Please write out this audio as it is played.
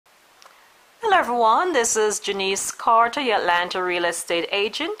Hello everyone, this is Janice Carter, your Atlanta real estate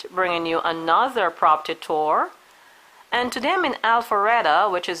agent, bringing you another property tour. And today I'm in Alpharetta,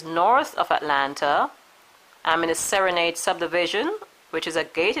 which is north of Atlanta. I'm in the Serenade subdivision, which is a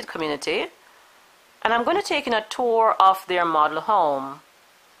gated community. And I'm going to take in a tour of their model home.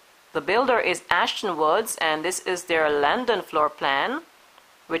 The builder is Ashton Woods, and this is their London floor plan,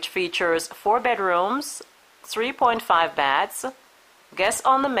 which features 4 bedrooms, 3.5 baths, guests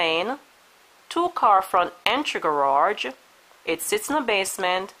on the main, 2-car front entry garage. It sits in a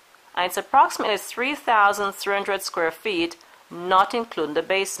basement, and it's approximately 3,300 square feet, not including the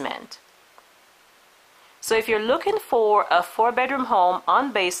basement. So if you're looking for a 4-bedroom home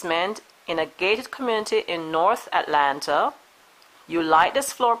on basement in a gated community in North Atlanta, you like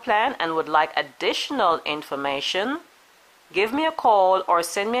this floor plan and would like additional information, give me a call or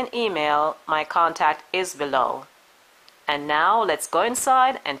send me an email. My contact is below. And now let's go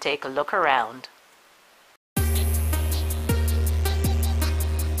inside and take a look around.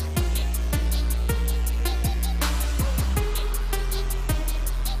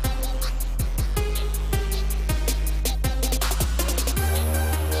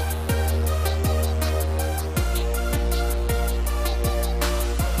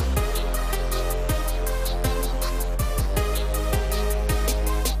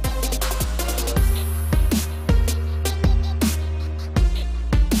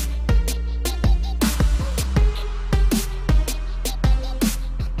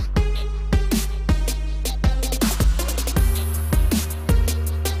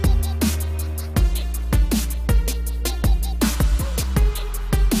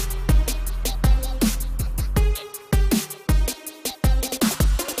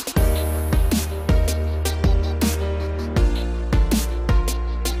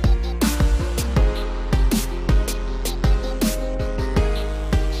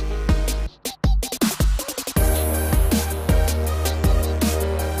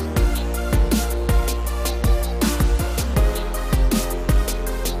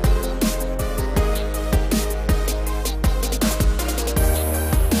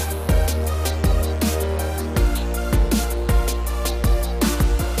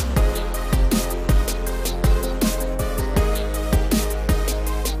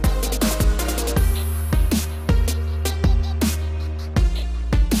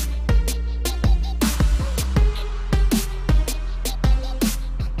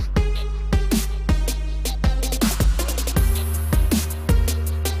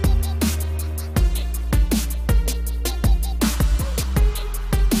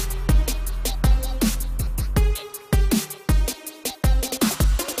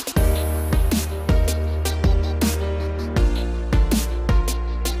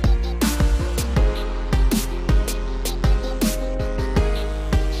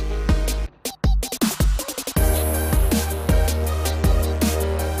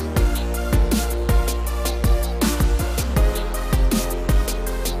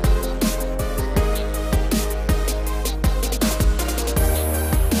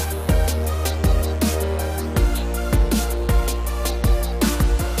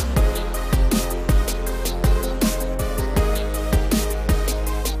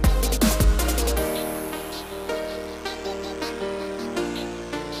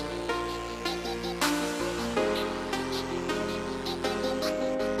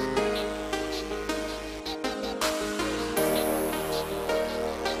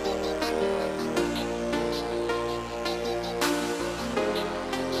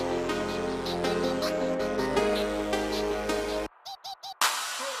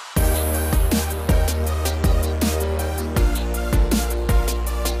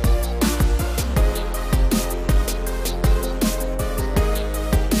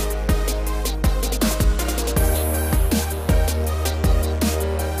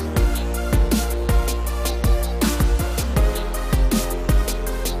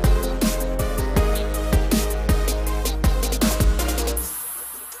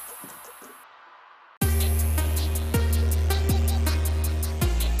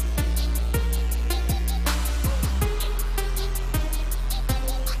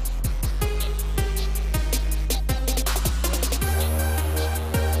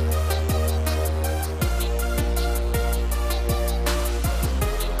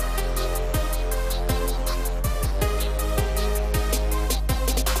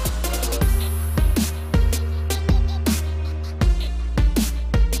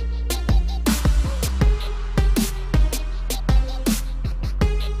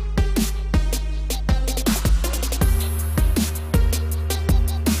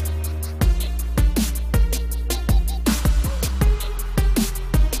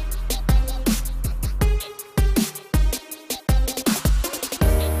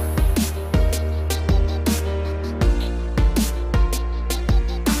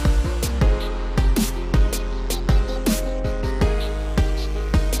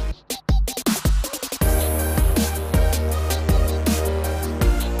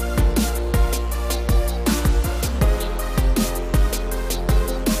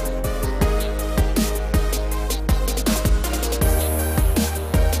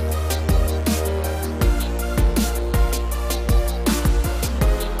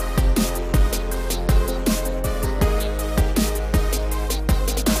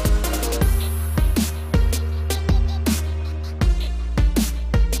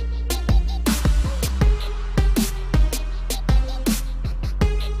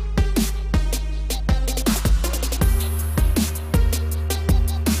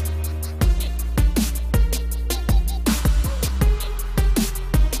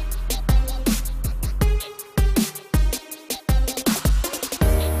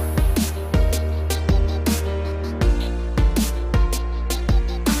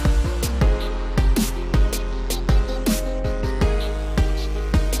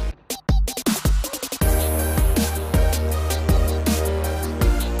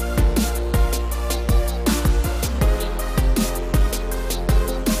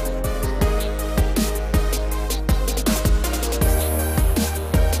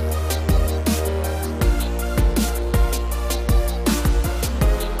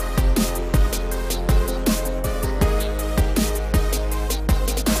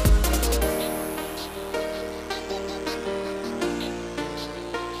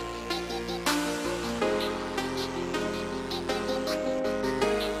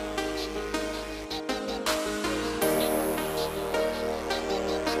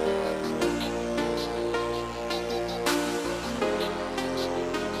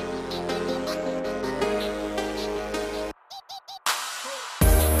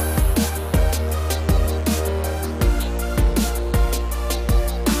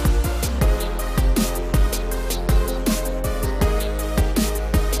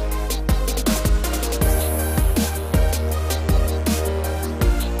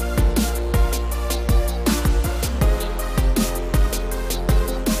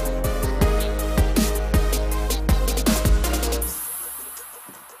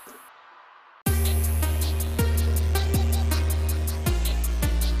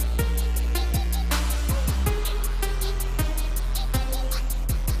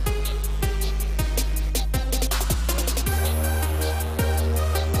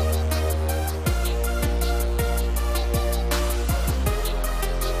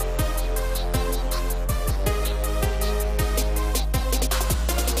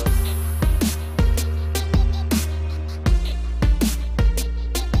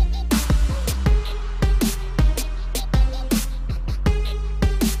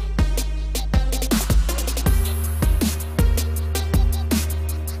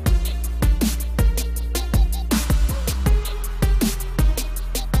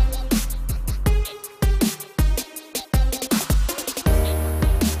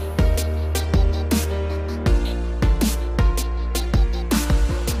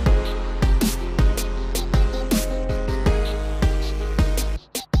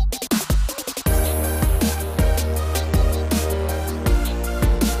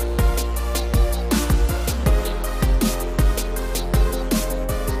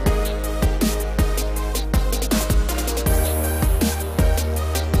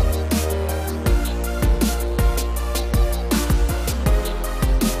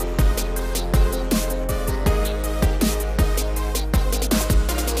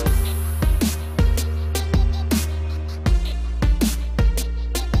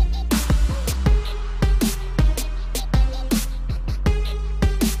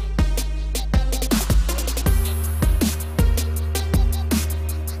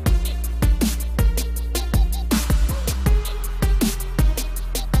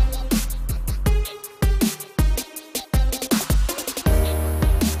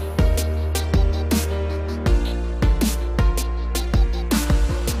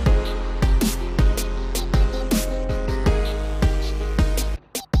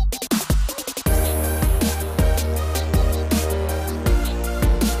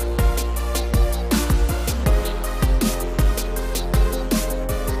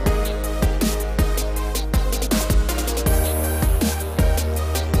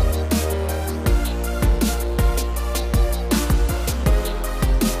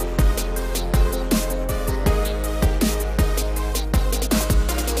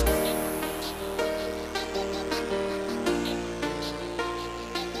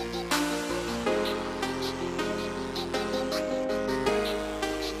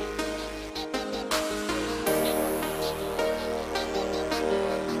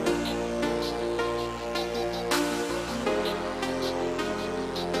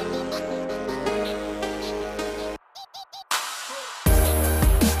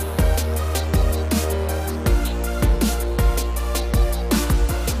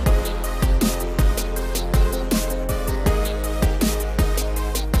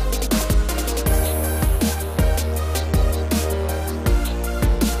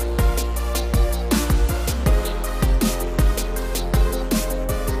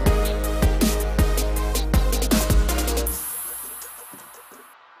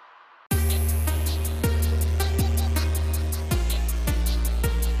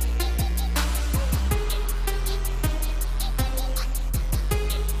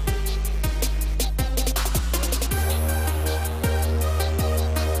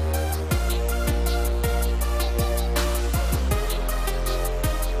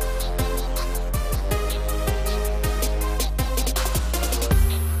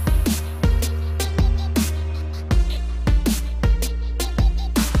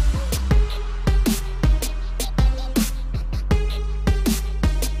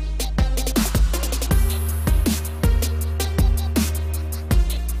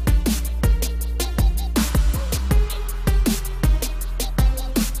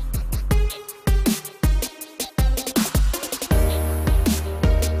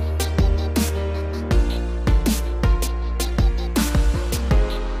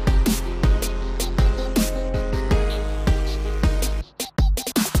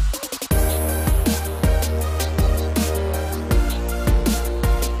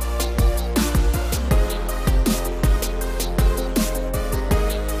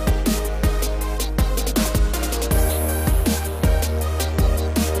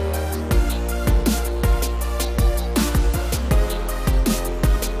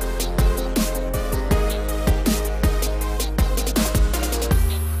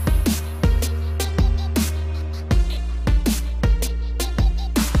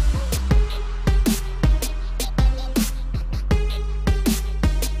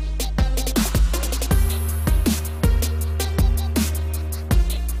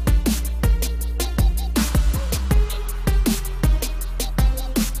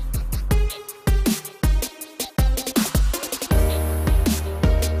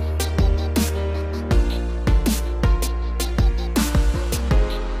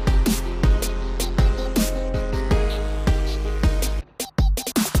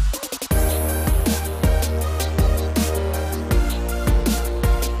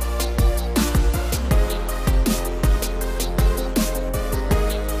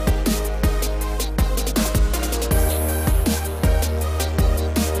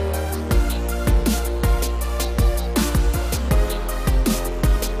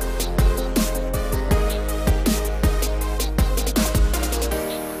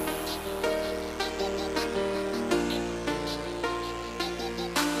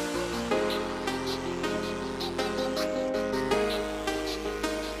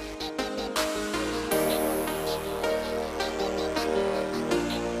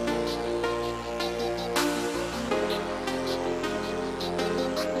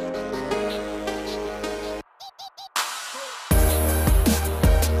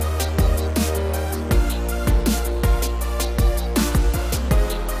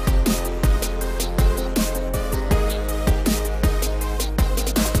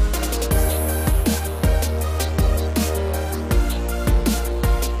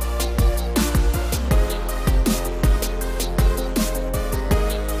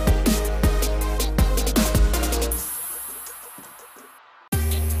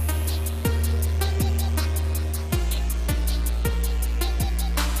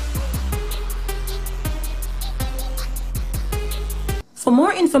 For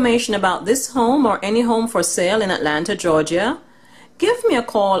more information about this home or any home for sale in Atlanta, Georgia, give me a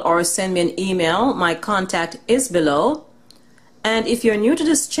call or send me an email. My contact is below. And if you're new to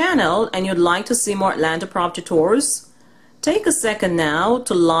this channel and you'd like to see more Atlanta property tours, take a second now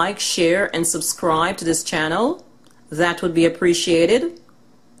to like, share, and subscribe to this channel. That would be appreciated.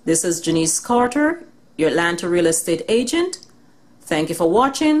 This is Janice Carter, your Atlanta real estate agent. Thank you for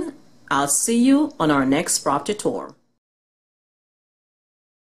watching. I'll see you on our next property tour.